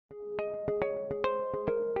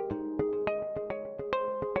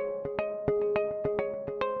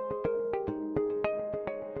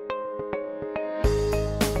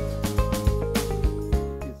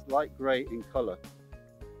light grey in colour,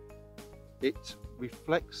 it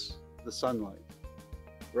reflects the sunlight,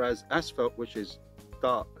 whereas asphalt, which is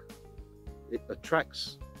dark, it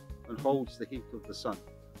attracts and holds the heat of the sun.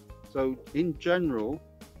 So in general,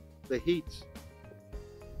 the heat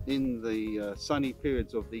in the sunny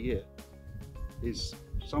periods of the year is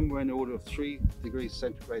somewhere in the order of 3 degrees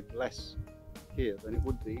centigrade less here than it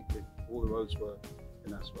would be if all the roads were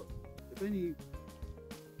in asphalt. If any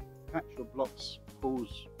patch or blocks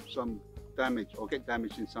cause some damage or get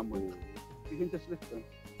damaged in some way, you can just lift them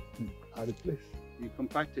out of place. You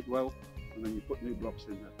compact it well, and then you put new blocks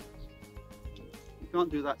in that place. You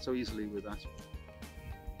can't do that so easily with asphalt.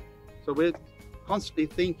 So we're constantly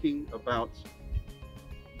thinking about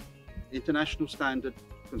international standard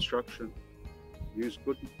construction, use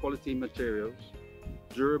good quality materials,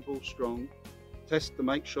 durable, strong, test to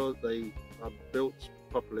make sure that they are built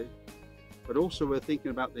properly, but also we're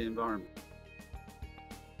thinking about the environment.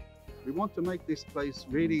 We want to make this place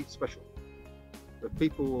really special, that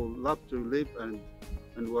people will love to live and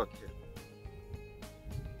work here.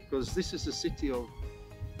 Because this is a city of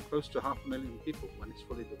close to 500,000 people when it's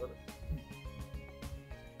fully developed.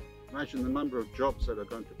 Imagine the number of jobs that are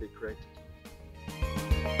going to be created.